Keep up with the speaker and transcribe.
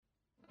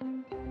Hallo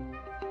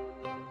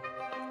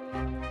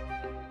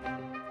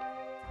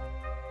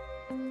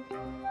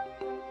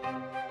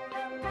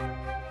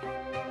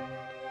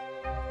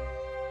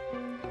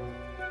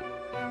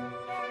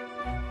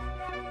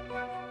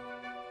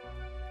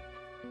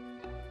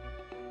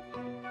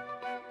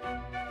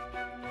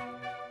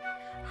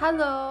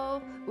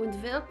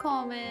und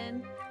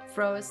willkommen.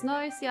 Frohes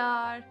neues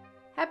Jahr.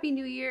 Happy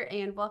New Year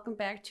and welcome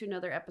back to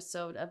another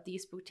episode of The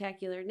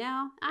Spooktacular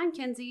Now. I'm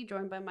Kenzie,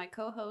 joined by my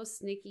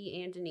co-hosts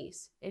Nikki and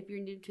Denise. If you're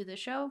new to the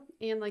show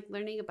and like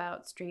learning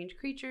about strange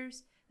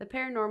creatures, the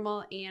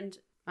paranormal and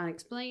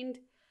unexplained,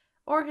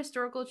 or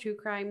historical true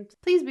crime,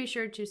 please be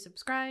sure to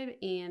subscribe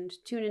and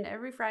tune in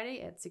every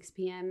Friday at 6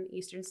 p.m.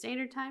 Eastern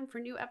Standard Time for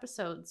new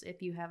episodes.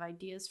 If you have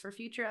ideas for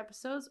future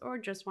episodes or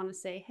just want to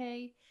say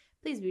hey,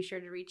 please be sure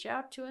to reach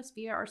out to us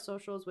via our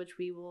socials, which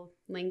we will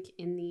link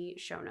in the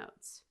show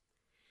notes.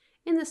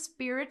 In the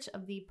spirit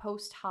of the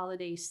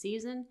post-holiday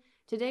season,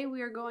 today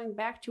we are going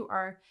back to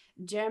our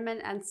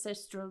German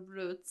ancestral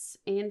roots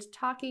and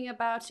talking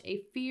about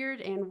a feared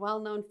and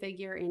well-known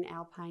figure in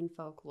Alpine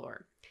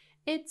folklore.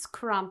 It's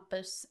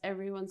Krampus,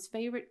 everyone's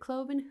favorite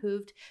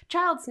cloven-hooved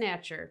child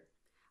snatcher.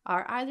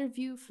 Are either of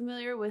you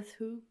familiar with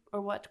who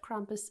or what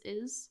Krampus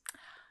is?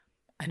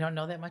 I don't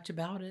know that much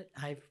about it.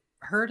 I've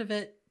heard of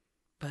it,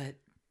 but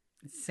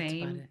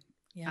same.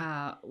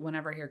 Yeah.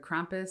 Whenever I hear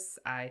Krampus,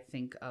 I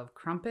think of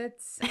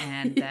crumpets,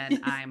 and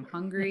then I'm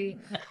hungry.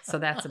 So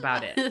that's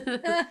about it.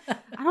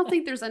 I don't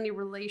think there's any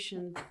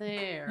relation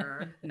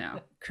there. No,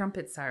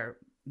 crumpets are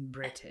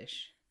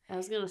British. I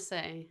was going to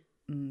say.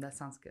 That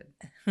sounds good.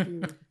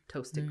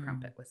 Toasted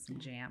crumpet with some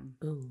jam.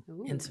 Ooh,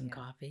 and some yeah.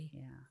 coffee.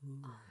 Yeah.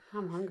 Oh,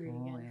 I'm hungry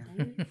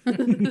again.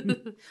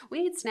 Yeah.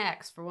 We need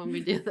snacks for when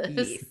we do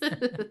this.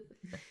 Yes.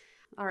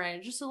 All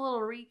right, just a little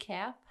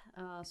recap.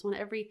 So on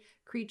every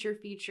creature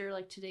feature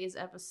like today's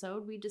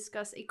episode, we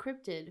discuss a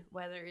cryptid,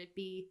 whether it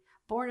be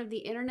born of the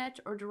internet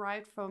or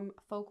derived from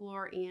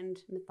folklore and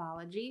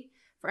mythology.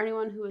 For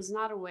anyone who is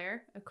not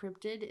aware, a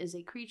cryptid is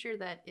a creature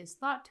that is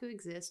thought to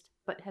exist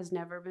but has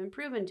never been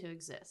proven to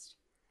exist.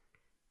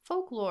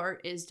 Folklore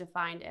is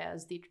defined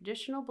as the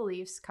traditional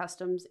beliefs,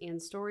 customs, and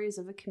stories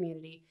of a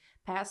community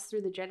passed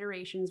through the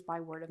generations by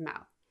word of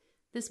mouth.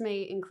 This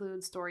may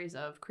include stories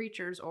of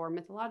creatures or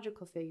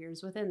mythological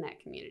figures within that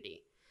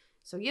community.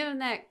 So given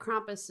that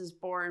Krampus is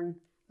born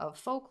of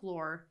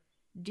folklore,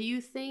 do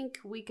you think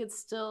we could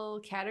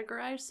still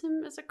categorize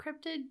him as a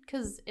cryptid?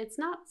 Because it's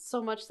not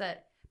so much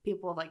that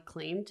people like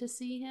claim to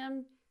see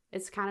him.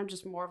 It's kind of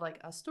just more of like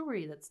a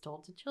story that's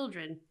told to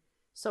children.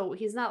 So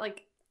he's not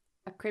like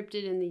a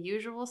cryptid in the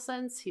usual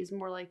sense. He's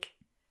more like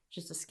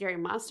just a scary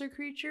monster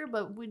creature.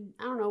 But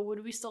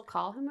would we still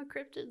call him a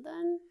cryptid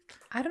then?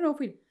 I don't know if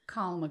we'd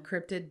call him a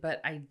cryptid,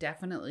 but I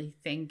definitely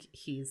think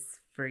he's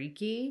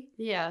freaky.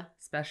 Yeah.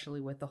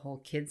 Especially with the whole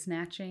kid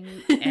snatching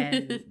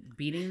and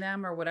beating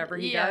them or whatever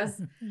he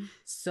does.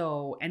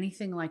 So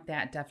anything like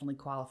that definitely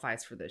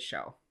qualifies for this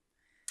show.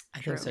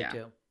 I think so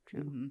too.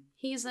 True. Mm-hmm.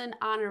 He's an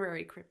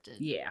honorary cryptid.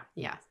 Yeah.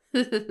 Yeah.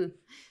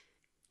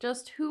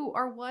 Just who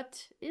or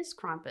what is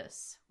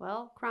Krampus?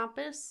 Well,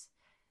 Krampus,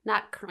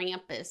 not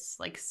Krampus,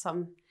 like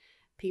some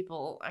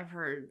people I've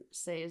heard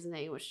say his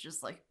name, which is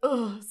just like,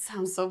 oh, it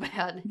sounds so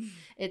bad.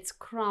 It's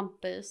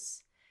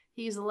Krampus.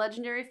 He's a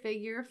legendary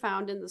figure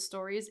found in the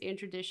stories and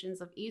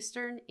traditions of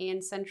Eastern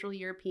and Central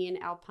European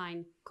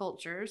Alpine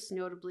cultures,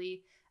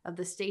 notably of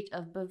the state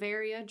of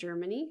Bavaria,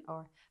 Germany,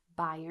 or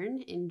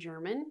Bayern in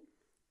German.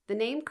 The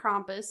name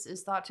Krampus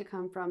is thought to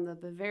come from the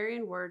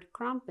Bavarian word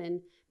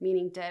Krampen,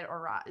 meaning dead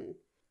or rotten.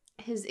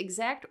 His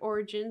exact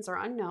origins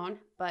are unknown,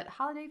 but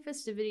holiday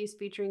festivities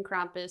featuring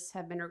Krampus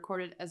have been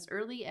recorded as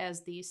early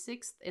as the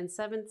 6th and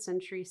 7th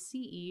century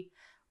CE,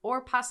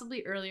 or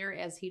possibly earlier,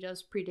 as he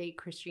does predate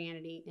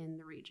Christianity in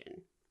the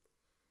region.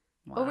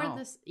 Wow.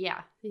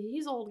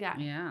 He's an old guy.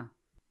 Yeah.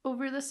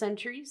 Over the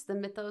centuries, the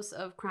mythos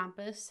of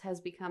Krampus has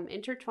become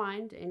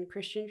intertwined in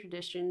Christian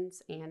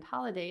traditions and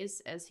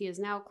holidays, as he is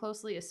now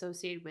closely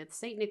associated with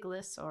St.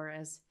 Nicholas, or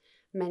as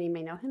many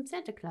may know him,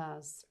 Santa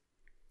Claus.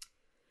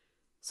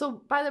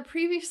 So, by the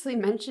previously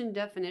mentioned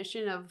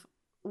definition of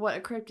what a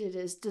cryptid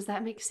is, does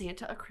that make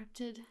Santa a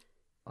cryptid?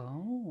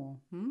 Oh.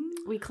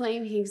 We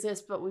claim he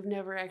exists, but we've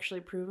never actually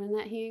proven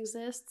that he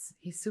exists.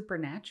 He's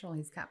supernatural.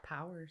 He's got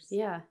powers.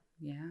 Yeah.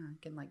 Yeah.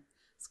 Can like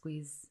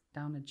squeeze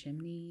down a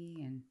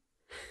chimney and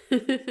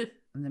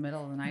in the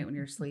middle of the night when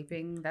you're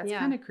sleeping. That's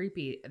kind of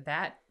creepy.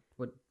 That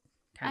would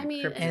kind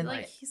of and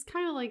like he's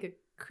kind of like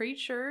a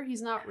creature.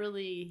 He's not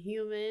really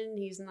human.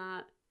 He's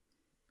not.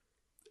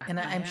 And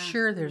I'm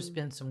sure there's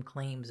been some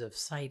claims of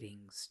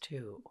sightings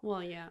too.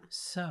 Well, yeah.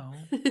 So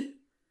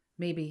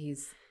maybe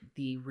he's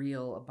the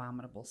real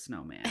abominable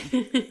snowman.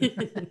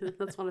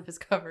 That's one of his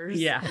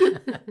covers. Yeah.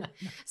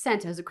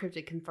 Santa is a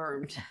cryptid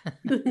confirmed.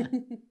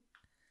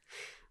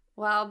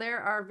 While there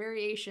are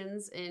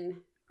variations in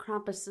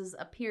Krampus's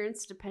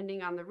appearance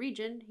depending on the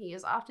region, he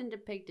is often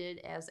depicted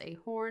as a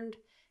horned,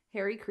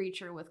 hairy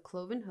creature with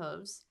cloven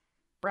hooves.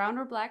 brown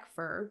or black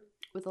fur,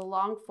 with a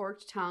long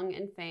forked tongue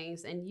and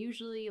fangs, and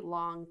usually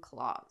long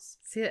claws.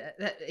 See,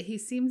 he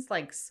seems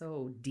like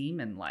so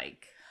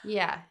demon-like.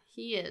 Yeah,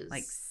 he is.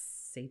 Like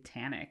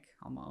satanic,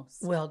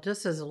 almost. Well,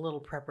 just as a little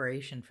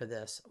preparation for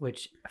this,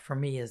 which for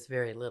me is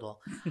very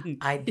little,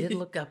 I did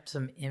look up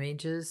some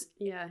images.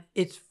 Yeah.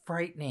 It's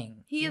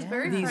frightening. He is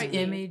very These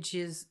frightening.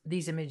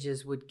 These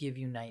images would give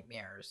you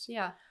nightmares.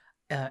 Yeah.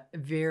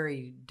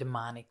 Very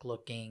demonic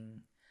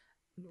looking,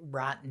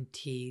 rotten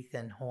teeth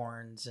and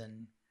horns,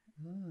 and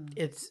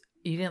it's,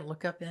 you didn't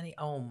look up any.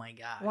 Oh my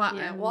god! Well,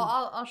 yeah.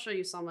 Well, I'll show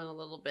you some in a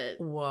little bit.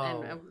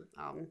 Whoa.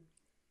 And,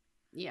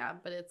 yeah,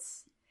 but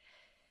it's,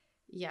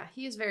 yeah,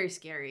 he is very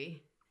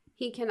scary.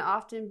 He can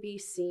often be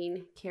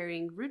seen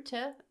carrying rute,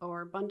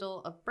 or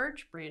bundle of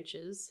birch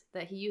branches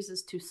that he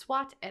uses to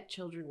swat at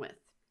children with.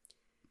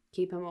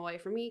 Keep him away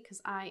from me,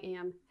 because I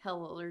am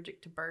hell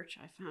allergic to birch.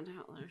 I found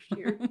out last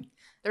year.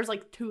 There's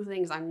like 2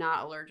 things I'm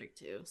not allergic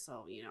to.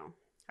 So, you know,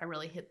 I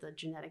really hit the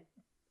genetic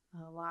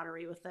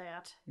lottery with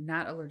that.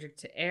 Not allergic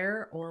to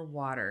air or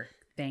water.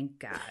 Thank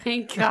God.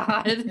 Thank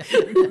God.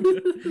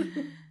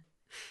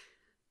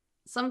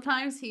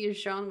 Sometimes he is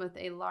shown with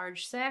a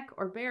large sack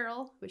or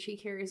barrel, which he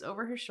carries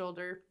over his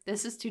shoulder.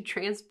 This is to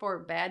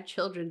transport bad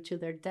children to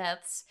their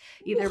deaths,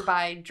 either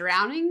by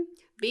drowning,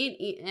 being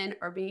eaten,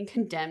 or being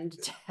condemned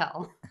to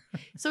hell.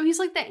 So he's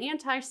like the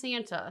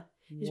anti-Santa.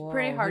 He's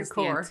pretty hardcore. He's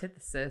the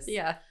antithesis.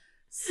 Yeah.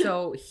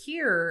 So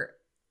here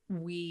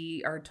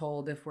we are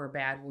told if we're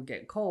bad, we'll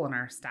get coal in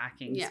our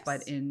stockings. Yes.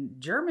 But in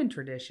German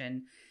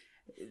tradition,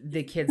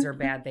 the kids are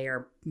bad. They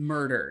are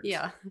murdered.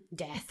 Yeah.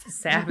 Death.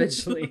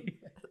 Savagely.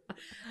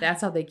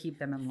 That's how they keep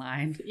them in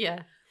line.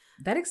 Yeah.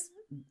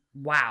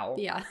 Wow.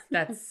 Yeah.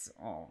 That's,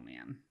 oh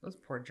man, those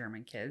poor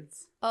German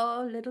kids.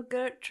 Oh, little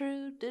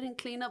Gertrude didn't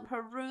clean up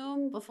her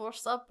room before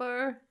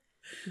supper.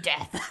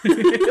 Death.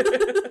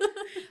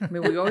 I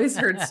mean, we always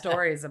heard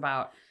stories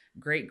about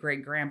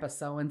great-great-grandpa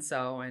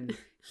so-and-so, and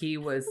he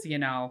was, you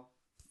know,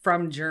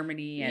 from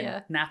Germany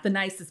and not the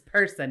nicest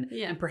person.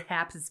 Yeah. And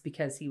perhaps it's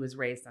because he was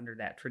raised under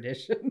that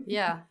tradition.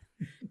 Yeah.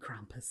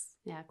 Krampus.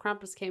 Yeah,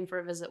 Krampus came for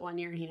a visit one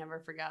year and he never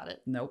forgot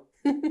it. Nope.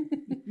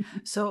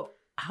 So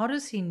how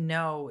does he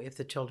know if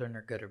the children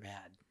are good or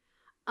bad?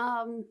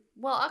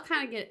 Well, I'll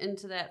kind of get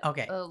into that.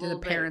 Okay. Do the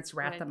parents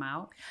rat them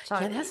out?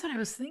 Yeah, that's what I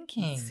was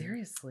thinking.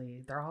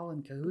 Seriously, they're all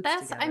in cahoots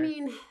together. I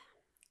mean,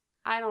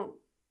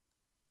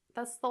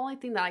 that's the only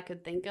thing that I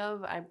could think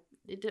of.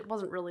 It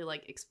wasn't really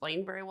like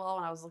explained very well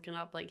when I was looking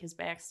up like his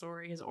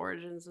backstory, his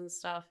origins and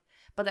stuff.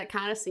 But that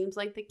kind of seems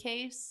like the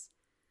case.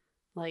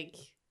 Like,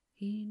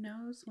 he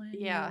knows when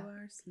you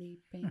are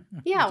sleeping.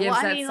 Yeah, Gives well,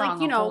 I that mean, song like,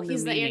 you a know, whole new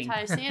he's the meaning.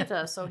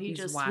 anti-Santa, so he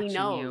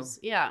knows.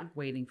 Yeah.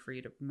 Waiting for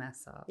you to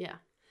mess up. Yeah.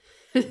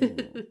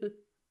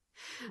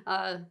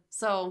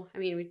 So, I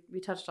mean, we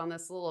touched on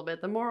this a little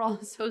bit. The moral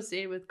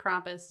associated with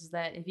Krampus is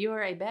that if you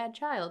are a bad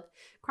child,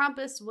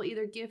 Krampus will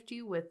either gift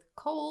you with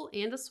coal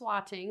and a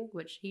swatting,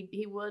 which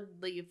he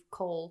would leave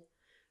coal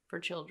for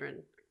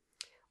children,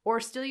 or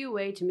steal you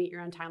away to meet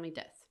your untimely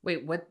death.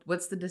 Wait,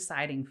 what's the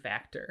deciding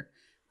factor?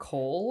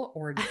 Coal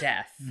or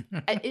death?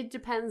 It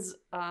depends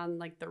on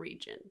like the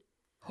region.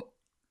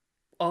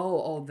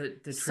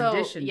 The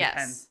tradition yes.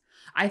 depends.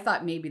 I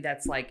thought maybe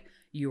that's like,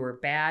 you were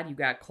bad, you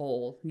got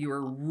coal. You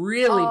were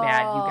really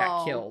bad, you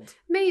got killed.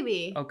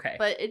 Maybe. Okay.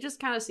 But it just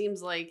kind of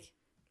seems like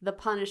the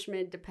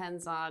punishment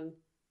depends on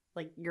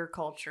like your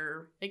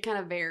culture. It kind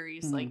of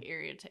varies like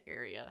area to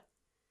area.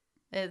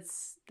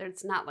 It's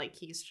not like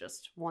he's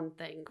just one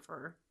thing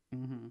for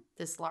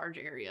this large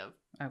area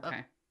of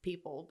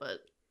people,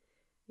 but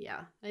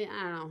yeah, I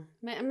don't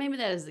know. Maybe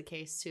that is the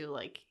case too.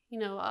 Like, you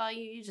know,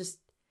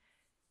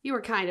 you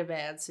were kind of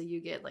bad, so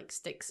you get like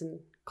sticks and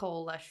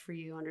coal left for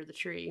you under the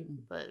tree.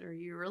 But are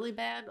you really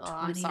bad? Oh,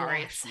 I'm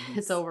sorry.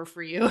 It's over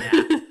for you.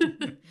 Yeah.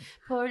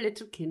 Poor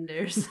little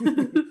kinders.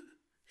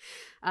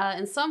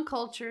 In some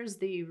cultures,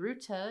 the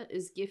ruta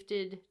is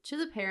gifted to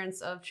the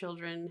parents of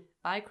children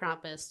by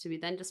Krampus to be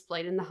then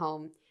displayed in the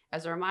home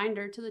as a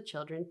reminder to the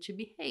children to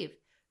behave.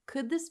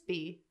 Could this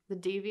be the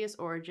devious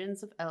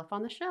origins of Elf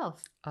on the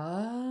Shelf?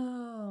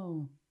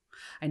 Oh,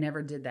 I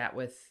never did that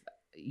with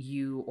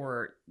you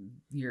or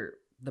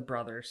the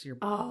brothers, your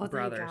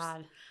brothers. Thank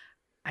God.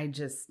 I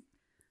just,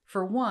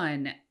 for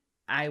one,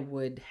 I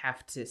would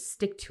have to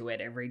stick to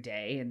it every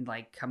day and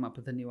like come up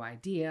with a new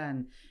idea,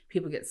 and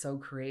people get so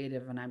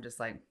creative and I'm just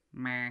like,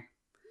 meh.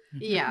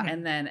 Yeah.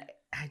 And then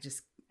I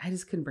just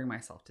couldn't bring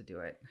myself to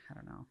do it. I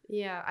don't know.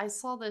 Yeah. I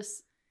saw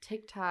this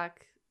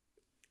TikTok,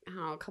 I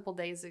don't know, a couple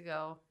days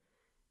ago,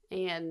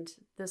 and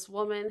this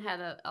woman had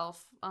an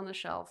elf on the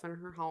shelf in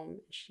her home.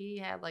 She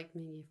had like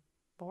maybe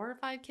 4 or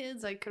 5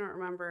 kids. I couldn't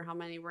remember how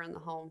many were in the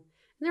home.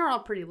 And they were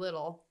all pretty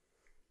little.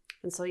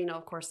 And so, you know,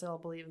 of course, they all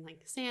believe in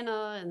like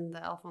Santa and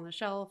the elf on the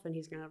shelf, and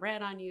he's going to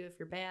rat on you if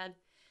you're bad.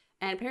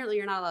 And apparently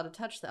you're not allowed to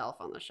touch the elf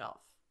on the shelf.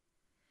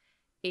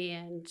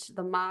 And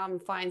the mom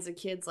finds the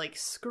kids like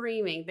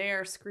screaming. They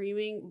are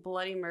screaming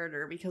bloody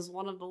murder because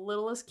one of the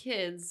littlest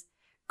kids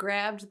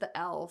grabbed the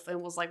elf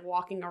and was like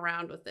walking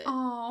around with it.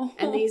 Oh.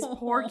 And these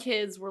poor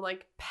kids were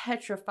like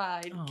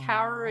petrified, Aw.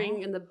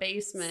 cowering in the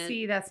basement.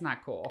 See, that's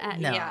not cool.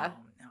 No, Yeah.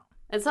 no.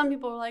 And some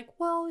people were like,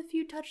 well, if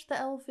you touch the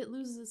elf, it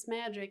loses its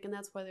magic, and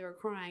that's why they were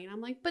crying. And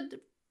I'm like, but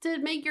to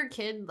make your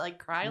kid like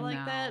cry like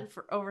No. that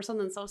over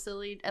something so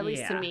silly, at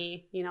least to Yeah.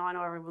 me, you know, I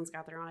know everyone's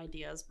got their own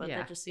ideas, but Yeah.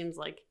 that just seems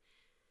like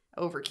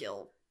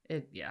overkill.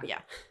 Yeah.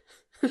 Yeah.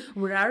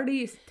 We're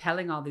already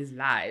telling all these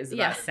lies about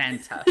Yeah.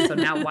 Santa. So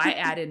now why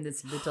add in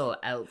this little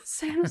elf?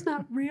 Santa's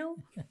not real.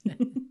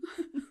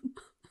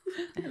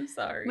 I'm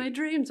sorry. My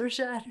dreams are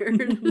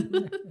shattered.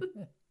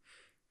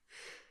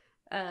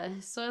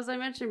 So as I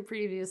mentioned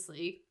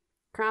previously,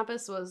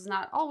 Krampus was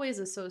not always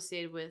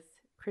associated with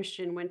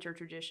Christian winter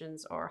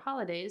traditions or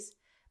holidays,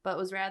 but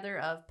was rather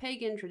of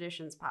pagan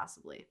traditions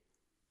possibly.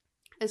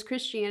 As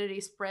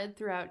Christianity spread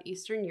throughout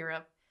Eastern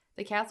Europe,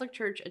 the Catholic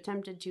Church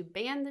attempted to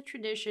ban the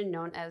tradition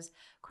known as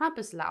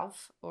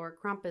Krampuslauf or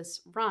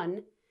Krampus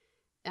Run,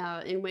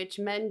 in which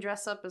men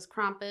dress up as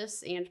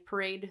Krampus and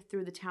parade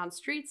through the town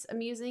streets,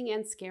 amusing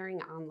and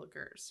scaring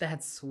onlookers.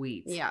 That's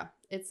sweet. Yeah,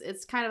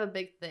 it's kind of a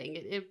big thing.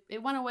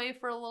 It went away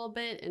for a little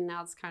bit, and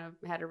now it's kind of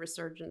had a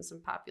resurgence in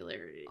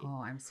popularity.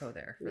 Oh, I'm so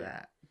there for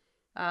Yeah.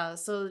 that.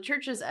 So the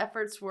church's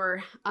efforts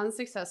were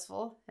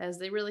unsuccessful, as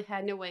they really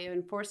had no way of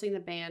enforcing the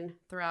ban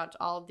throughout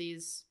all of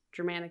these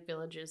Germanic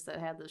villages that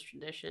had this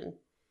tradition.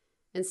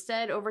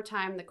 Instead, over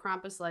time, the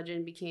Krampus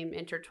legend became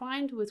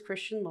intertwined with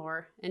Christian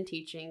lore and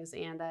teachings,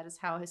 and that is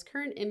how his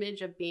current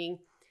image of being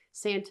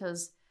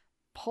Santa's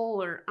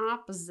polar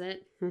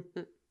opposite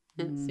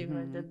see what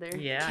I did there?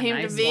 Yeah, Came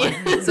nice to be.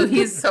 one. So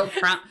he's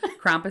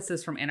Krampus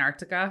is from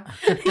Antarctica.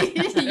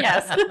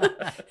 Yes.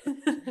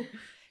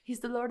 He's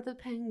the Lord of the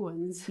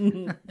Penguins.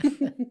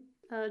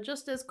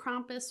 Just as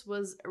Krampus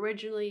was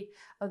originally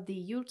of the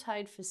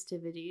Yuletide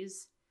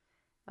festivities,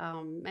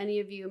 many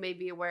of you may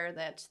be aware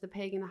that the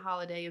pagan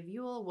holiday of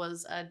Yule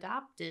was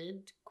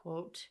adopted,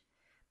 quote,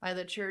 by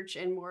the church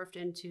and morphed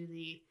into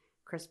the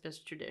Christmas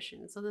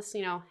tradition. So this,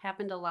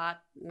 happened a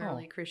lot in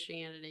early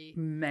Christianity.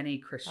 Many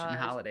Christian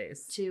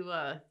holidays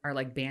are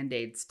like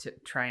Band-Aids to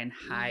try and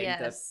hide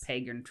Yes. the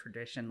pagan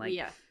tradition. Like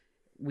Yeah.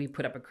 we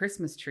put up a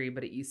Christmas tree,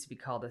 but it used to be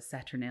called a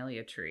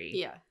Saturnalia tree.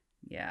 Yeah.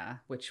 Yeah,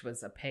 which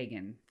was a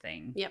pagan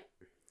thing. Yep.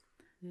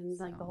 And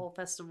like the So. whole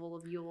festival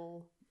of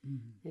Yule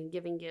Mhm. and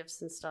giving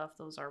gifts and stuff,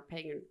 those are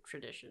pagan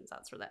traditions.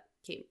 That's where that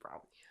came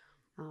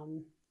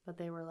from. But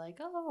they were like,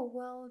 oh,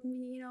 well,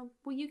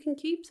 well, you can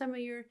keep some of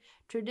your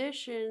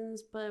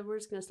traditions, but we're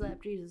just going to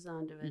slap Jesus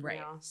onto it Right.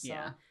 now. So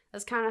Yeah.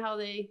 that's kind of how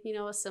they,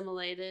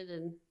 assimilated.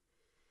 And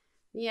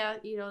yeah,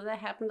 that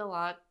happened a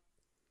lot.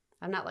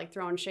 I'm not like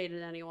throwing shade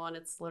at anyone.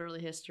 It's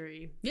literally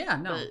history. Yeah,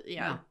 no. But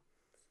yeah.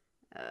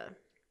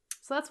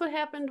 So that's what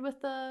happened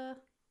with the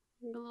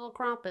little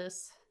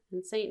Krampus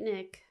and St.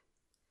 Nick.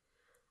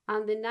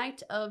 On the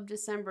night of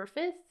December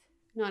 5th,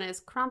 known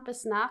as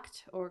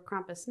Krampusnacht or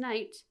Krampus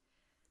Night,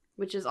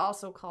 which is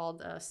also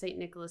called St.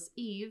 Nicholas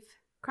Eve,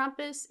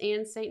 Krampus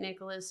and St.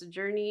 Nicholas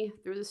journey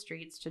through the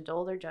streets to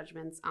dole their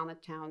judgments on the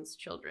town's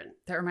children.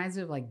 That reminds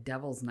me of like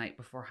Devil's Night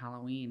before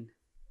Halloween.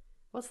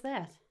 What's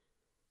that?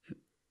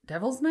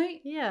 Devil's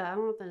Night? Yeah, I don't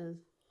know what that is.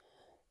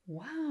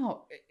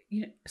 Wow.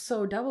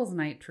 So Devil's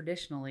Night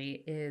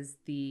traditionally is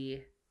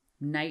the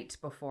night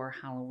before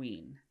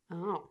Halloween.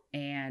 Oh.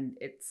 And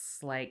it's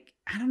like,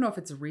 I don't know if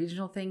it's a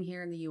regional thing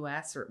here in the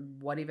US or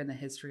what even the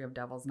history of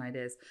Devil's Night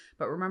is.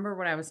 But remember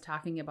when I was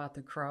talking about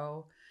the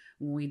crow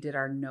when we did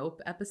our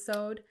Nope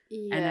episode?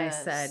 Yes. And I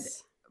said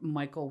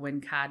Michael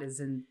Wincott is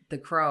in The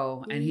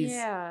Crow and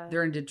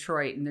they're in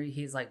Detroit and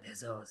he's like,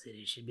 this whole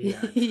city should be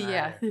on fire.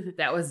 Yeah.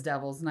 That was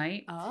Devil's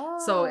Night. Oh.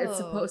 So it's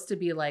supposed to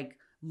be like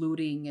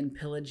looting and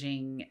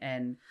pillaging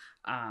and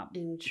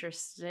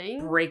interesting.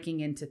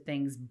 breaking into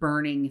things,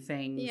 burning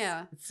things.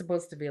 Yeah. It's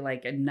supposed to be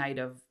like a night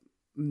of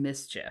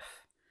mischief.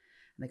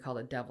 And they call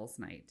it Devil's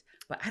Night.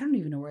 But I don't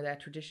even know where that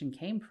tradition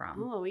came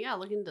from. Oh, yeah,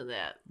 look into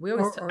that. We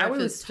always, Or I if it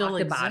always still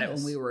talked about it when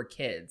exists. we were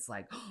kids.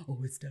 Like, oh,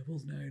 it's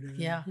Devil's Night.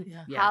 Yeah,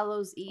 yeah. Yeah.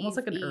 Hallows Eve. Almost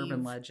like an Eve.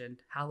 urban legend.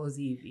 Hallows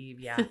Eve,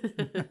 yeah.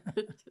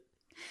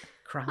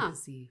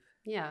 Krampus Eve.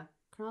 Yeah,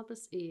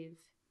 Krampus Eve.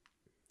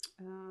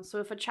 So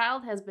if a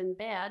child has been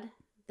bad,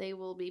 they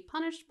will be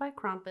punished by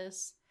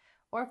Krampus,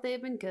 or if they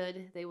have been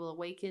good, they will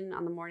awaken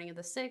on the morning of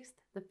the 6th,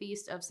 the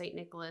feast of St.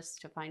 Nicholas,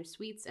 to find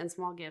sweets and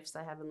small gifts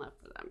that have been left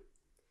for them.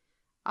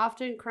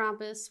 Often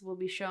Krampus will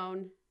be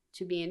shown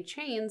to be in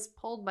chains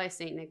pulled by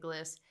St.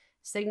 Nicholas,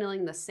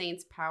 signaling the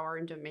saint's power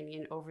and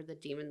dominion over the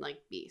demon-like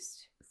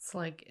beast. It's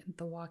like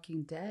The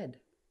Walking Dead,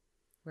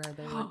 where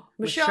they would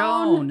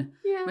Michonne!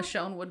 Yeah.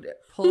 Michonne would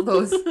pull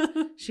those.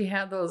 She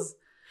had those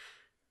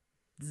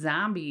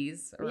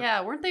zombies.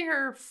 Yeah, weren't they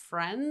her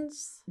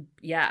friends?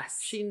 Yes.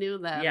 She knew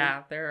them.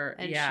 Yeah, they're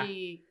And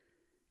she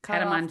cut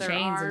had them off on their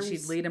chains arms. and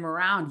she'd lead them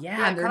around. Yeah,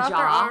 Yeah, their cut off jaw.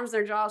 their arms,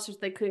 their jaws, so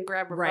they couldn't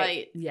grab her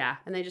Right. bite. Yeah.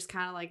 And they just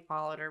kind of like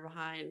followed her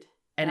behind.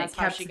 And it that's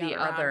how kept she the got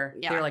around. other,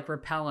 Yeah. they're like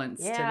repellents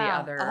to the Yeah.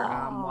 other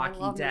I Walking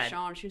love Dead.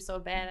 Michonne. She was so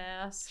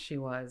badass. She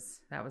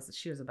was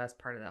the best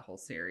part of that whole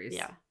series.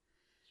 Yeah.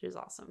 She was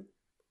awesome.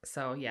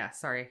 So yeah,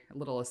 sorry, a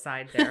little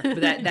aside there,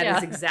 but that Yeah.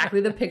 is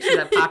exactly the picture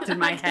that popped in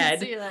my I can head.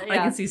 see that, I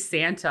yeah. can see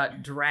Santa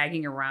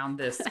dragging around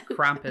this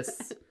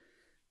Krampus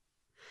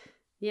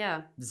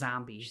Yeah.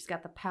 zombie. She's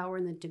got the power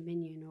and the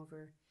dominion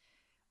over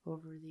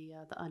the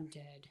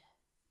undead.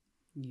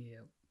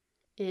 Yeah.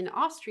 In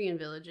Austrian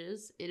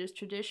villages, it is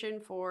tradition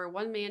for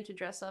one man to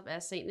dress up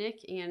as Saint Nick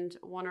and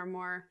one or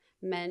more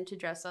men to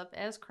dress up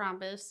as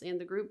Krampus, and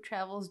the group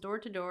travels door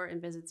to door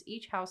and visits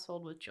each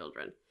household with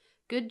children.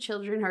 Good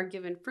children are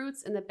given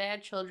fruits, and the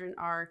bad children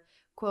are,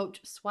 quote,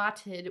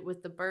 swatted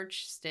with the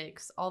birch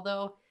sticks.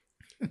 Although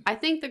I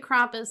think the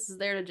Krampus is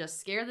there to just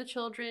scare the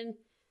children.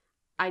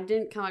 I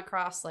didn't come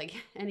across like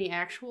any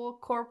actual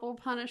corporal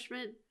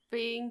punishment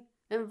being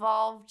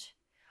involved,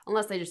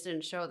 unless they just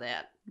didn't show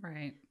that.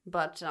 Right.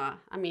 But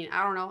I mean,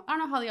 I don't know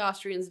how the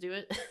Austrians do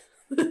it.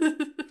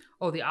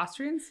 Oh, the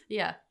Austrians?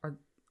 Yeah.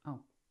 Oh.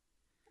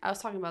 I was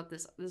talking about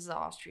this. This is an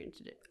Austrian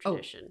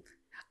tradition.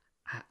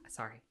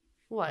 Sorry. I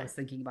What? was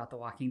thinking about The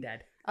Walking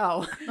Dead.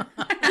 Oh.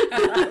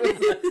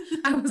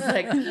 I was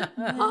like,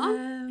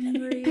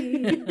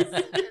 Memories.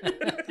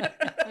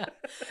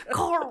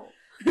 Carl.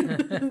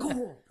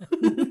 Cool. oh,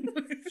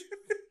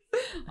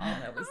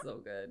 that was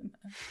so good.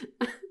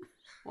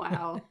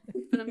 Wow.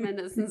 It's been a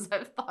minute since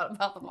I've thought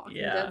about The Walking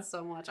Yeah. Dead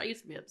so much. I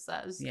used to be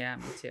obsessed. Yeah,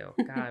 me too.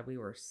 God, we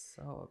were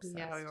so obsessed.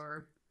 Yeah, we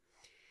were.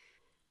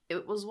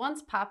 It was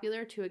once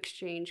popular to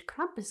exchange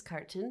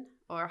Krampuskarten,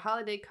 or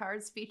holiday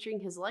cards featuring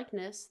his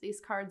likeness.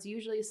 These cards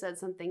usually said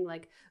something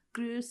like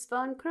Grüß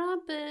von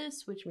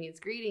Krampus, which means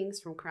greetings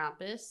from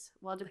Krampus,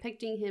 while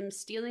depicting him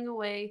stealing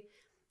away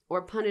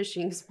or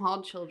punishing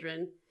small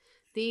children.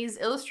 These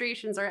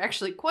illustrations are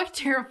actually quite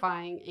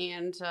terrifying,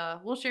 and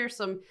we'll share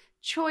some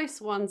choice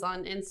ones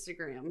on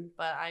Instagram,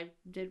 but I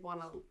did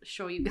want to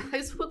show you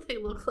guys what they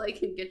look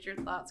like and get your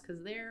thoughts,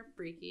 because they're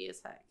freaky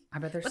as heck. I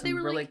bet there's But they some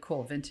were, really like-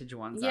 cool vintage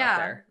ones out Yeah,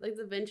 there. like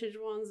the vintage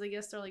ones, I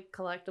guess they're like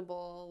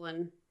collectible,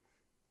 and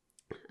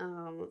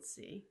let's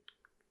see.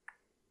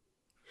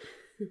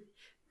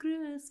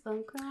 Grüß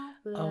von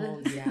Krampus.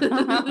 Oh, yeah.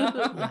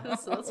 Yeah,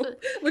 so that's what,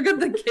 Look at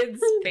the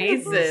kids'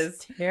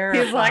 faces.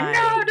 Terrifying. He's like,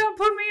 no, don't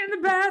put me in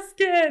the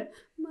basket.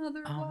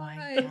 Mother, Oh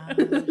why?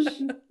 my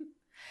gosh.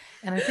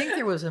 And I think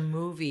there was a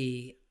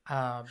movie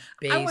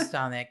based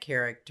on that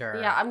character.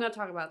 Yeah, I'm gonna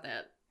talk about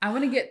that. I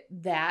want to get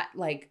that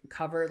like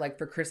cover like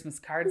for Christmas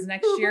cards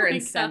next Oh year my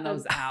and send God.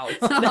 those out.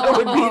 That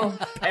would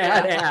be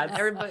badass.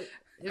 Everybody,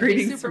 it'd be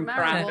Greetings super from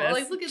memorable. Krampus.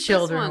 Like, look at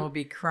Children this will one.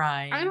 be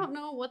crying. I don't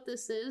know what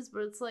this is,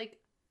 but it's like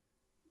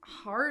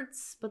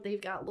hearts, but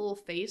they've got little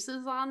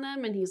faces on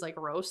them, and he's like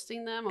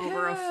roasting them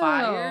over a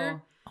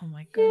fire. Oh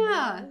my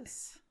Yeah.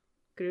 goodness.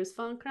 Grüß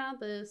von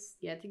Krampus,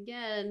 yet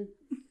again.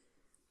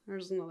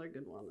 There's another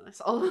good one that I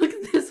saw. Oh, look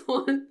at this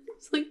one.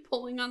 It's like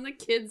pulling on the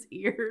kid's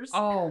ears.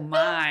 Oh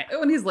my.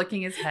 Oh, and he's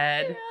licking his yeah,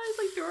 head. it's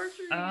like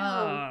torturing him.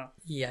 Oh.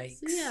 Yikes.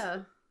 So, yeah,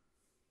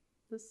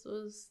 this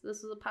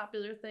was a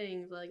popular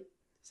thing. Like,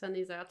 send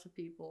these out to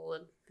people,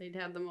 and they'd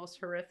have the most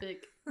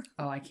horrific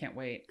Oh, I can't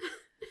wait.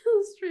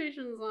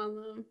 illustrations on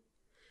them.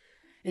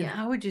 And Yeah.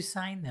 how would you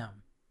sign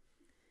them?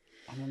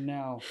 I don't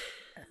know.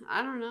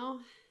 I don't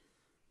know.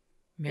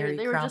 Merry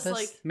They were Krampus? just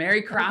like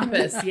Merry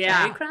Krampus.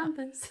 Yeah. Merry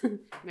Krampus.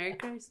 Merry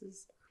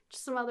Christmas.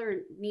 Just some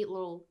other neat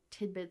little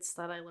tidbits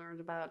that I learned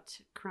about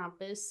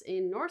Krampus.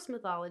 In Norse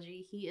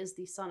mythology, he is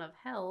the son of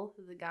Hel,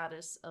 the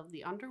goddess of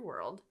the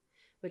underworld,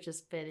 which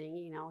is fitting.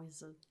 You know,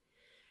 he's a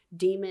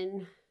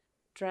demon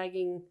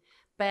dragging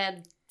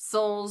bad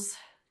souls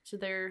to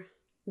their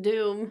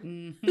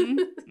doom.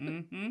 Mm-hmm.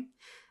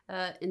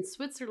 Mm-hmm. In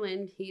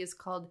Switzerland, he is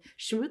called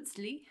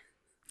Schmutzli.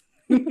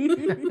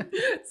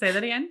 Say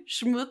that again.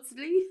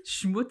 Schmutzli.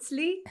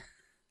 Schmutzli.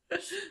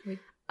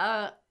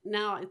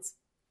 Now it's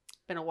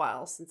been a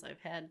while since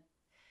I've had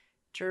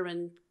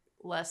German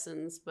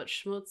lessons, but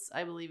Schmutz,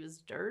 I believe, is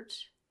dirt.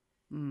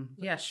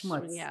 Yeah,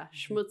 schmutz. Yeah,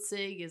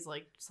 schmutzig is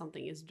like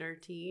something is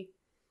dirty.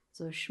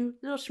 So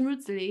little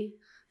schmutzli.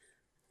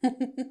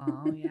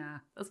 Oh yeah.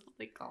 That's what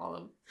they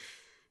call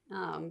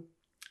them.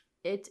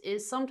 It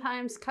is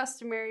sometimes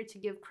customary to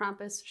give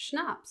Krampus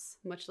schnapps,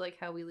 much like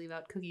how we leave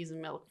out cookies and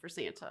milk for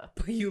Santa.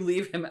 But you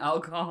leave him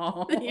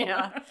alcohol.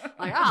 Yeah.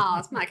 Like, oh,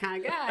 that's my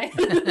kind of guy.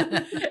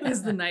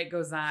 As the night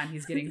goes on,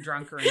 he's getting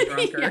drunker and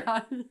drunker.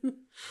 Yeah.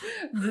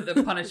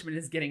 The punishment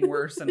is getting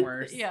worse and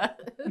worse. Yeah.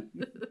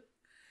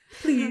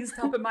 Please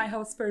stop at my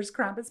house first,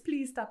 Krampus.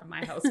 Please stop at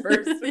my house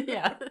first.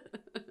 Yeah.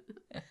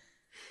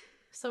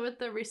 So with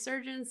the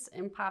resurgence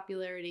and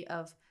popularity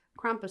of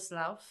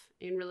Krampuslauf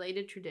and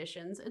related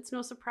traditions, it's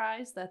no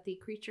surprise that the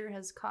creature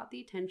has caught the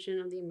attention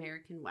of the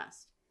American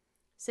West.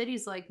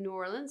 Cities like New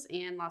Orleans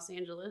and Los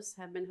Angeles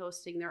have been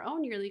hosting their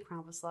own yearly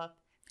Krampuslauf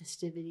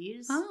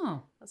festivities.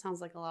 Oh, That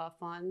sounds like a lot of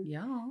fun.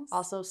 yes.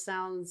 Also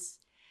sounds,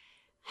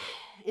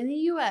 in the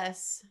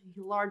U.S.,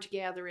 large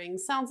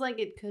gatherings, sounds like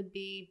it could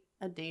be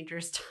a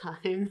dangerous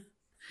time.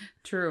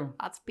 True.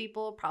 Lots of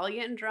people probably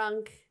getting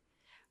drunk,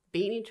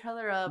 beating each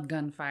other up.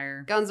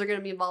 Gunfire. Guns are going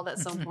to be involved at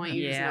some point.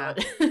 Yeah.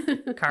 You just know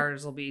it.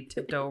 Cars will be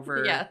tipped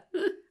over. Yeah.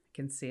 I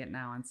can see it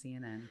now on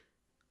CNN.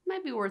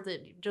 might be worth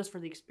it just for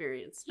the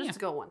experience. Just Yeah. to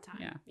go one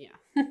time. Yeah.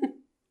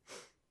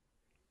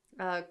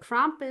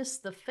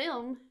 Krampus, the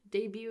film,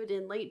 debuted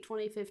in late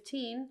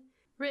 2015,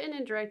 written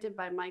and directed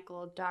by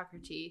Michael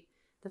Dougherty.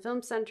 The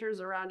film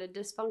centers around a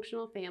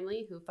dysfunctional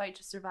family who fight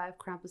to survive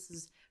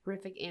Krampus's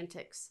horrific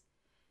antics.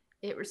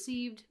 It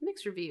received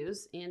mixed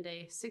reviews and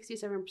a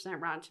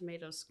 67% Rotten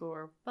Tomatoes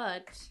score,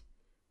 but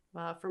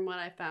from what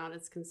I found,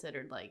 it's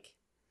considered like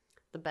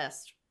the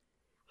best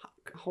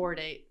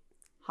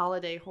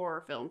holiday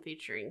horror film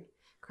featuring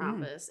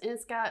Krampus. And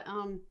it's got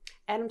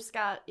Adam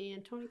Scott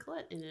and Toni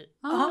Collette in it.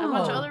 Oh. And a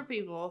bunch of other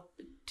people.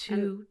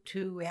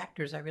 Two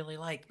actors I really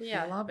like.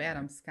 Yeah. I love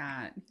Adam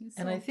Scott. He's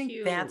And so I think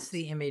cute. that's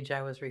the image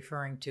I was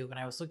referring to when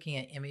I was looking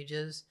at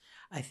images.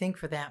 I think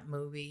for that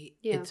movie,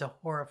 Yeah. it's a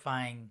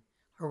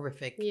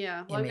horrific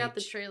Yeah, well, I've got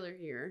the image. trailer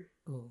here.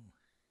 Ooh.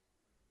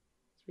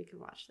 So we can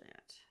watch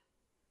that.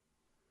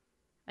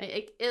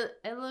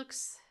 It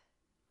looks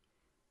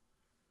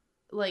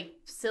like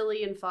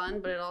silly and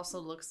fun, but it also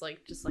looks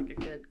like just like a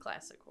good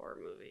classic horror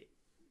movie.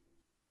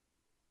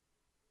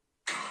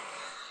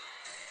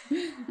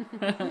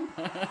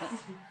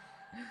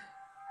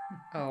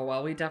 Oh,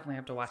 well, we definitely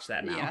have to watch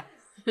that now.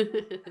 Yeah.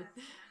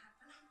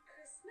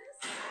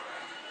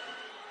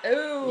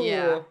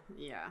 Oh.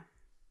 Yeah.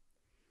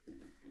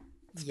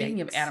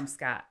 Speaking of Yikes. Adam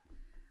Scott,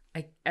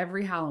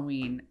 every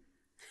Halloween,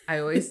 I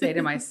always say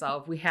to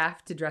myself, we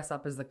have to dress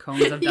up as the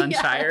Cones of Dunshire.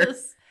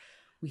 Yes.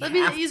 We That'd be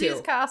have the easiest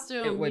to.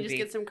 costume. It would You just be.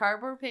 get some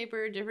cardboard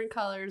paper, different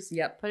colors.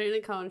 Yep. Put it in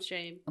a cone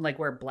shape. Like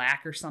wear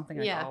black or something,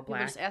 like Yeah. all People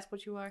black. just ask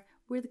what you are.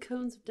 We're the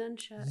Cones of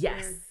Dunshire.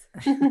 Yes.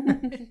 All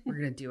We're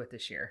going to do it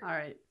this year.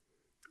 right.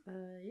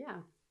 Yeah.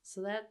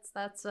 So that's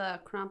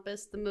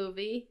Krampus the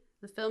movie.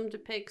 The film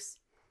depicts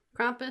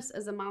Krampus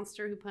as a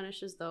monster who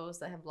punishes those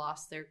that have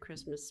lost their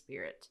Christmas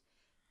spirit.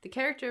 The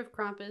character of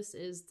Krampus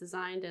is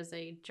designed as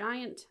a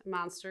giant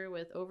monster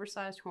with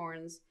oversized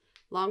horns,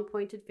 long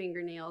pointed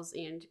fingernails,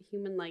 and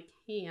human-like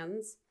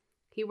hands.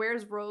 He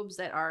wears robes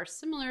that are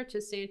similar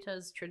to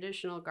Santa's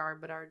traditional garb,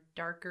 but are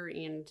darker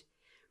and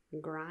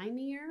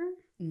grimier.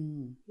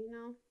 Mm. You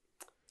know?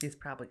 He's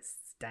probably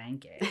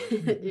stanky.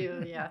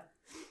 Ew, yeah.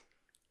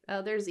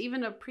 There's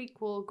even a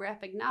prequel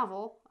graphic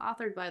novel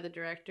authored by the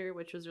director,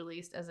 which was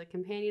released as a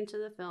companion to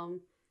the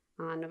film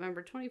on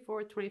November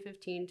 24th,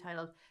 2015,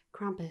 titled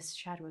Krampus,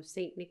 Shadow of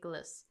St.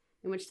 Nicholas,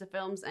 in which the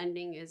film's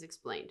ending is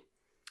explained.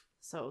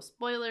 So,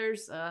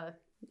 spoilers, I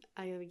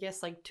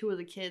guess like two of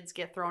the kids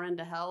get thrown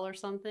into hell or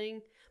something,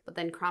 but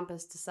then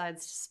Krampus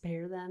decides to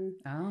spare them.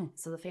 Oh.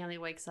 So the family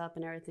wakes up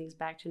and everything's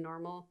back to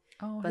normal.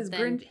 Oh, But his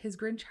then-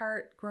 Grinch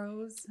heart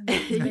grows.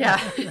 Yeah.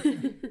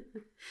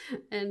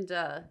 And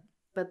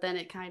but then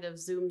it kind of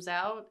zooms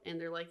out and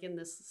they're like in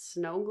this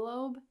snow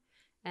globe,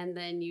 and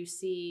then you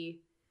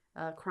see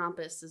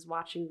Krampus is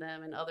watching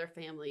them and other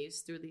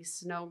families through these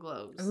snow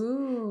globes.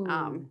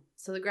 Ooh.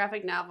 So the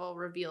graphic novel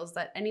reveals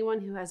that anyone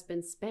who has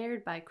been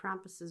spared by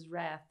Krampus's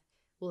wrath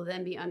will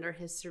then be under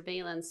his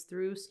surveillance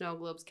through snow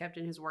globes kept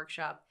in his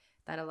workshop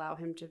that allow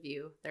him to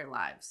view their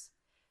lives.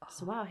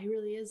 So wow, he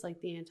really is like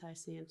the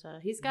anti-Santa.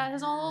 He's got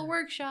his own little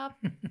workshop.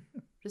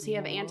 Does he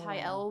have Whoa.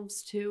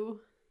 anti-elves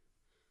too?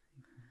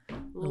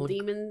 Little Little-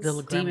 demons.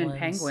 little Demon gremlins.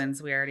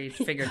 penguins. We already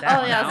figured that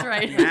Oh one yeah, out. that's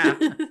right.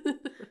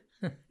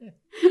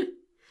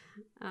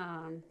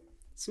 Yeah.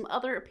 Some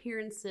other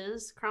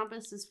appearances.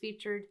 Krampus is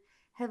featured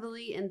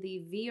heavily in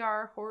the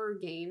VR horror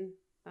game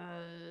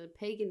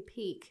Pagan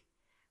Peak,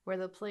 where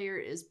the player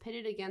is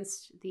pitted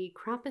against the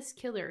Krampus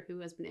killer, who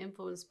has been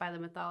influenced by the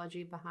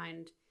mythology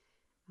behind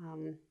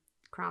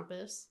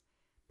Krampus.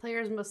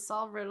 Players must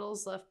solve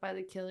riddles left by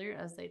the killer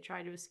as they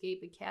try to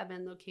escape a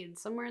cabin located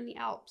somewhere in the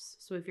Alps.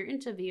 So if you're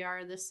into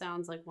VR, this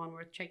sounds like one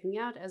worth checking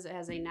out, as it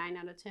has a 9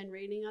 out of 10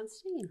 rating on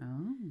Steam.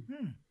 Oh.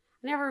 Hmm.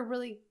 I never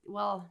really,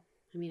 well,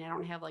 I mean, I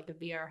don't have like a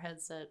VR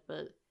headset,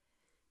 but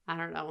I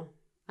don't know.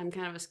 I'm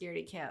kind of a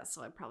scaredy cat,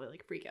 so I'd probably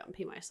like freak out and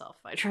pee myself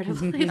if I try to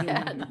play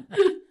that.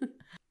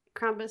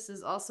 Krampus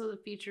is also the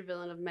feature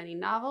villain of many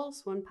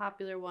novels. One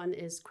popular one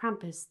is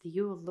Krampus, the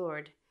Yule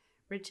Lord,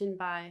 written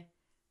by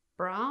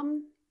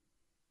Brom,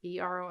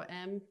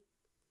 B-R-O-M.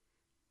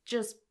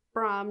 Just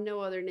Brom, no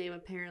other name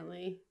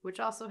apparently,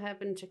 which also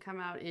happened to come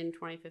out in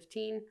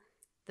 2015.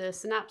 The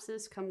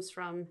synopsis comes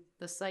from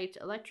the site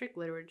Electric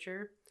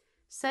Literature.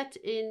 Set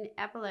in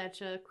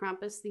Appalachia,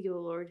 Krampus the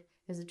Yule Lord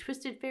is a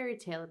twisted fairy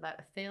tale about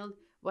a failed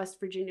West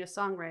Virginia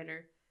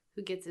songwriter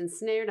who gets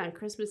ensnared on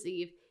Christmas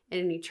Eve in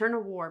an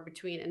eternal war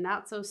between a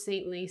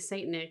not-so-saintly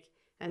Saint Nick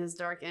and his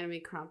dark enemy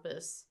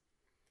Krampus,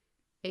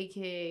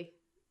 aka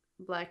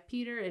Black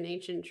Peter, an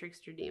ancient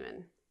trickster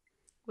demon.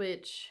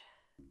 Which,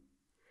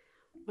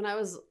 when I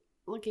was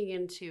looking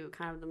into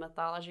kind of the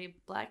mythology,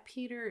 Black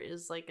Peter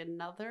is like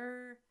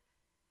another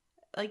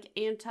like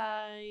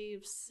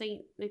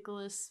anti-Saint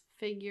Nicholas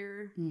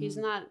figure. He's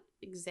Mhm. not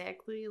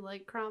exactly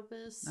like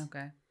Krampus.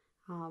 Okay.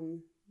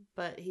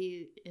 But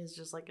he is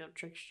just like a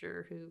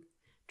trickster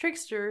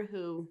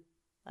who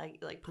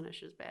like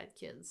punishes bad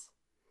kids.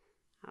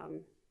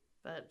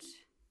 But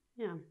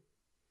yeah.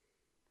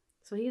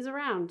 So he's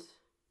around.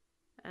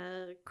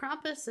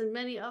 Krampus and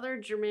many other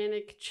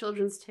Germanic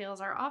children's tales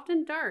are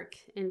often dark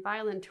and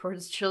violent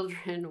towards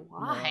children.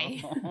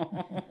 Why?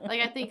 No.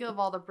 Like, I think of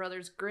all the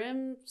Brothers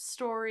Grimm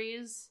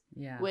stories,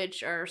 Yeah.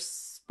 which are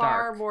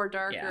far Dark. more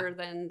darker Yeah.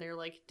 than their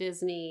like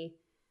Disney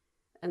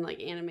and like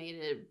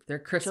animated They're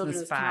Christmas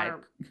children's 5.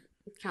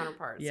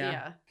 counterparts.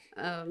 Yeah.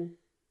 Yeah.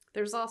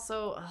 There's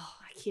also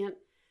I can't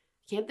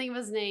think of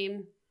his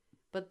name,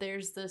 but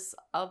there's this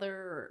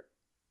other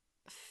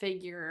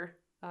figure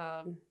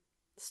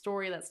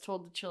story that's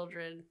told to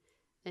children,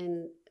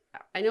 and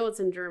I know it's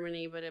in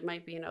Germany, but it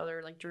might be in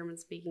other like German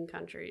speaking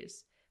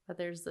countries. But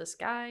there's this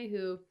guy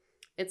who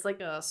it's like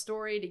a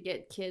story to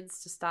get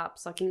kids to stop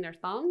sucking their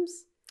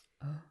thumbs.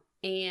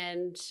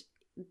 And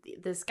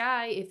this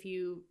guy, if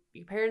your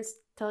parents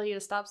tell you to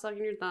stop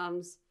sucking your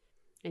thumbs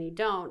and you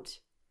don't,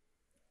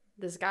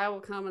 this guy will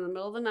come in the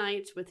middle of the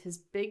night with his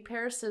big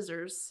pair of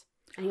scissors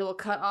and he will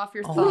cut off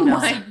your thumbs. Oh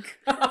my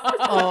God.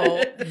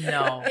 Oh,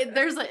 no.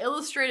 There's an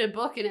illustrated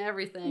book and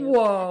everything.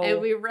 Whoa.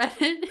 And we read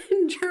it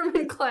in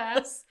German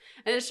class,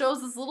 and it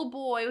shows this little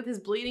boy with his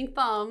bleeding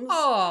thumbs.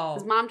 Oh.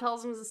 His mom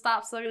tells him to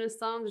stop sucking his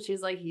thumbs, and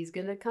she's like, he's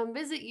gonna come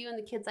visit you. And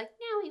the kid's like,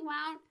 no, he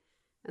won't.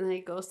 And then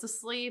he goes to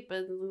sleep,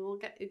 and the little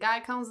guy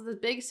comes with his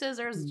big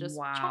scissors and just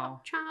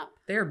chop, chop.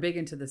 They're big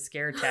into the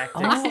scare tactics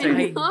Oh, to I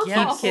keep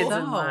guess kids in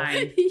so.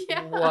 line.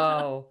 Yeah.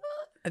 Whoa.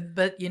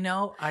 But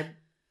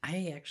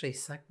I actually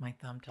sucked my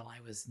thumb till I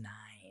was 9.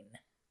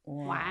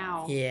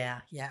 Wow.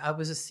 Yeah, I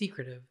was a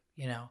secretive,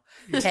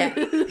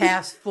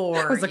 past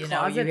 4. Was a you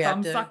closet have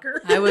thumb to-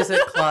 sucker? I was a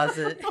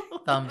closet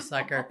thumb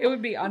sucker. It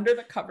would be under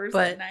the covers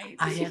But at night.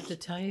 I have to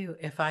tell you,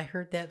 if I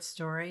heard that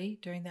story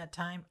during that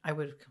time, I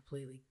would have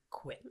completely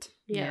quit.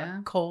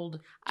 Yeah. Cold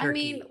turkey. I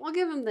mean, we'll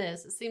give him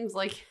this. It seems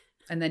like,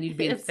 And then you'd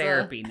be in It's,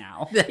 therapy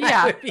now.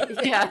 yeah,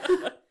 yeah. I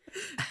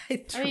I mean,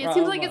 it seems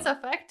like Trauma. it's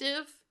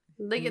effective.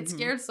 They get Mhm.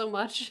 scared so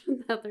much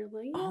that they're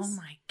like, yes, Oh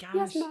my gosh.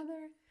 yes,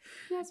 mother,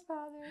 yes,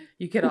 father.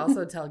 You could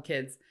also tell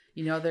kids,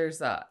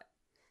 there's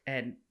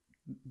and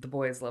the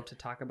boys love to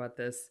talk about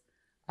this.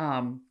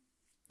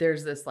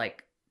 There's this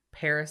like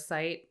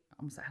parasite,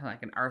 almost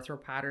like an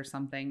arthropod or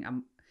something.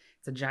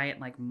 It's a giant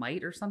like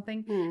mite or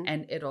something,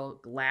 and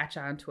it'll latch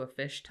onto a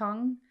fish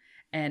tongue,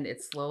 and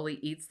it slowly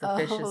eats the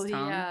fish's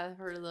tongue. Yeah, I've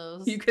heard of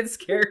those. You could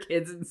scare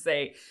kids and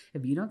say,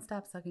 if you don't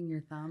stop sucking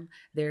your thumb,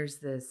 there's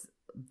this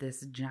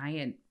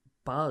giant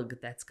bug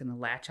that's going to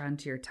latch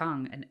onto your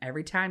tongue, and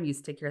every time you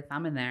stick your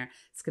thumb in there,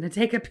 it's going to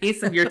take a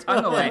piece of your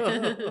tongue away.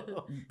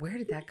 Where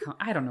did that come?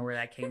 I don't know where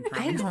that came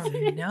from. I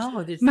don't know.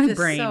 It's My just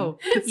brain. so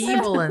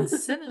evil and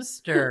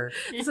sinister.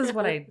 This is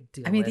what I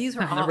do. I mean, these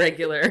were on the all-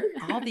 regular.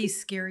 All these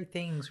scary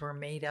things were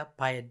made up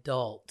by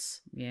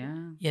adults,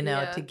 Yeah.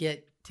 Yeah.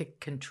 to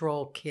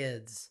control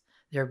kids,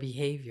 their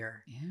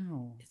behavior.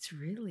 Ew. It's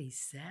really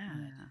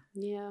sad.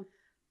 Yeah,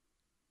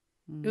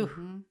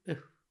 Mhm. Oof.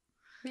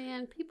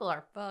 man, people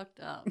are fucked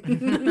up.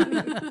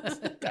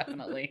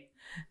 Definitely.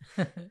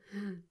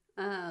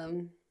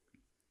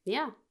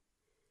 Yeah.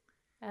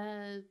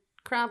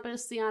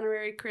 Krampus, the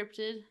honorary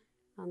cryptid,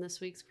 on this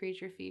week's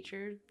Creature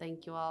Feature.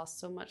 Thank you all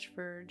so much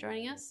for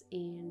joining us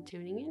and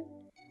tuning in.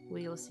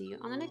 We will see you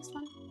on the next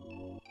one.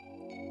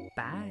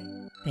 Bye.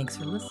 Thanks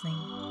for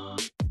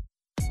listening.